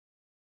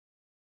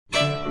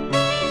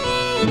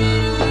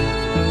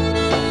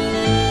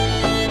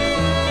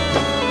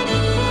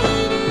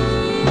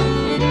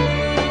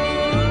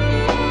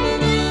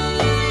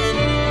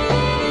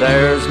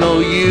There's no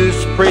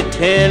use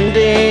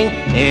pretending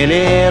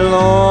any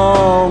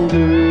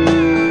longer.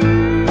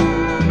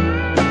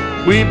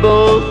 We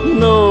both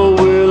know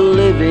we're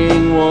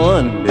living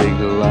one big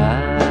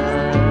lie.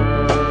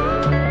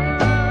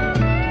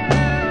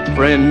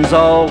 Friends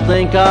all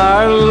think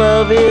our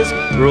love is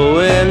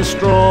growing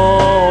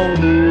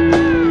stronger,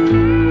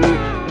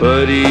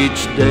 but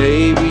each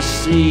day we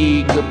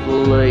seek a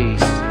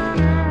place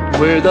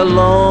where the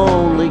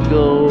lonely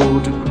go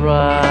to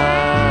cry.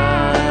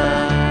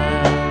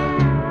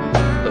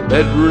 The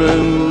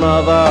bedroom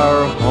of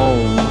our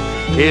home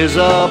is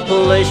a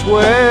place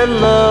where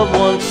love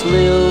once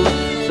lived.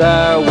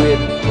 There we'd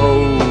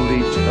hold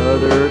each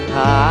other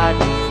tight,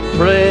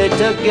 pray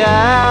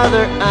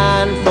together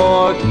and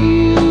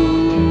forgive.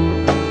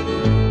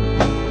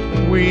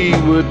 We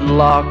would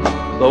lock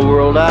the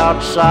world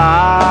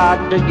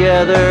outside.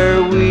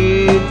 Together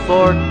we'd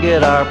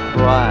forget our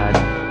pride,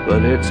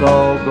 but it's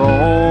all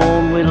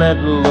gone. We let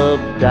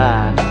love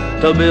die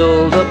to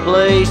build a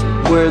place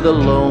where the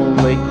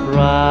lonely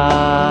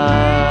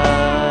cry.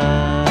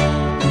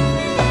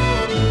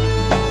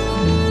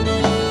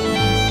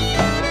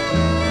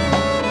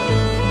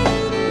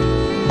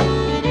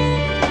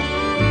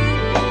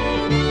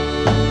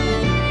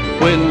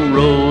 When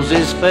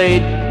roses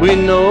fade, we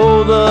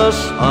know the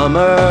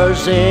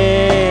summer's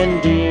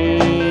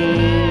ending.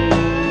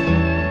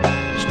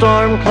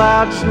 Storm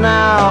clouds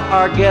now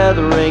are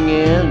gathering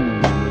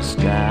in the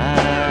sky.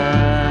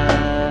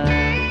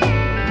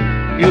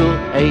 You'll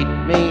hate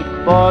me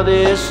for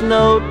this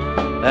note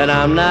that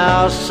I'm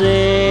now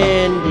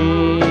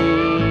sending,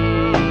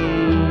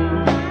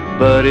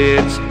 but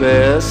it's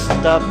best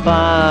I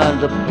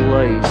find a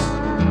place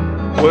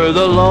where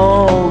the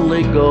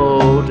lonely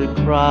go to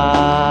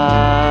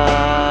cry.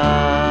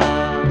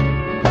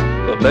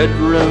 The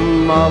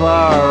bedroom of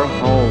our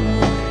home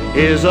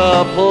is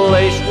a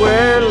place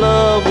where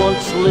love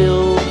once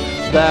lived.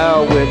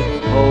 There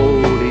we'd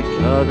hold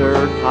each other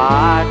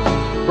tight,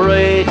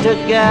 pray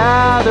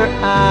together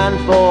and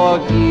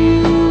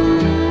forgive.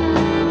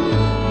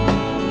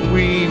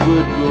 We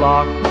would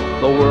lock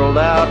the world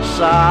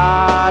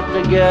outside.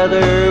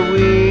 Together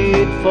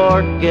we'd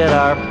forget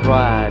our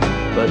pride,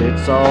 but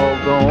it's all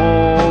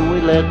gone.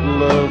 We let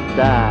love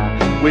die.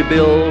 We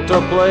built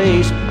a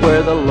place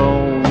where the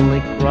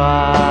lonely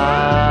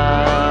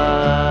cry.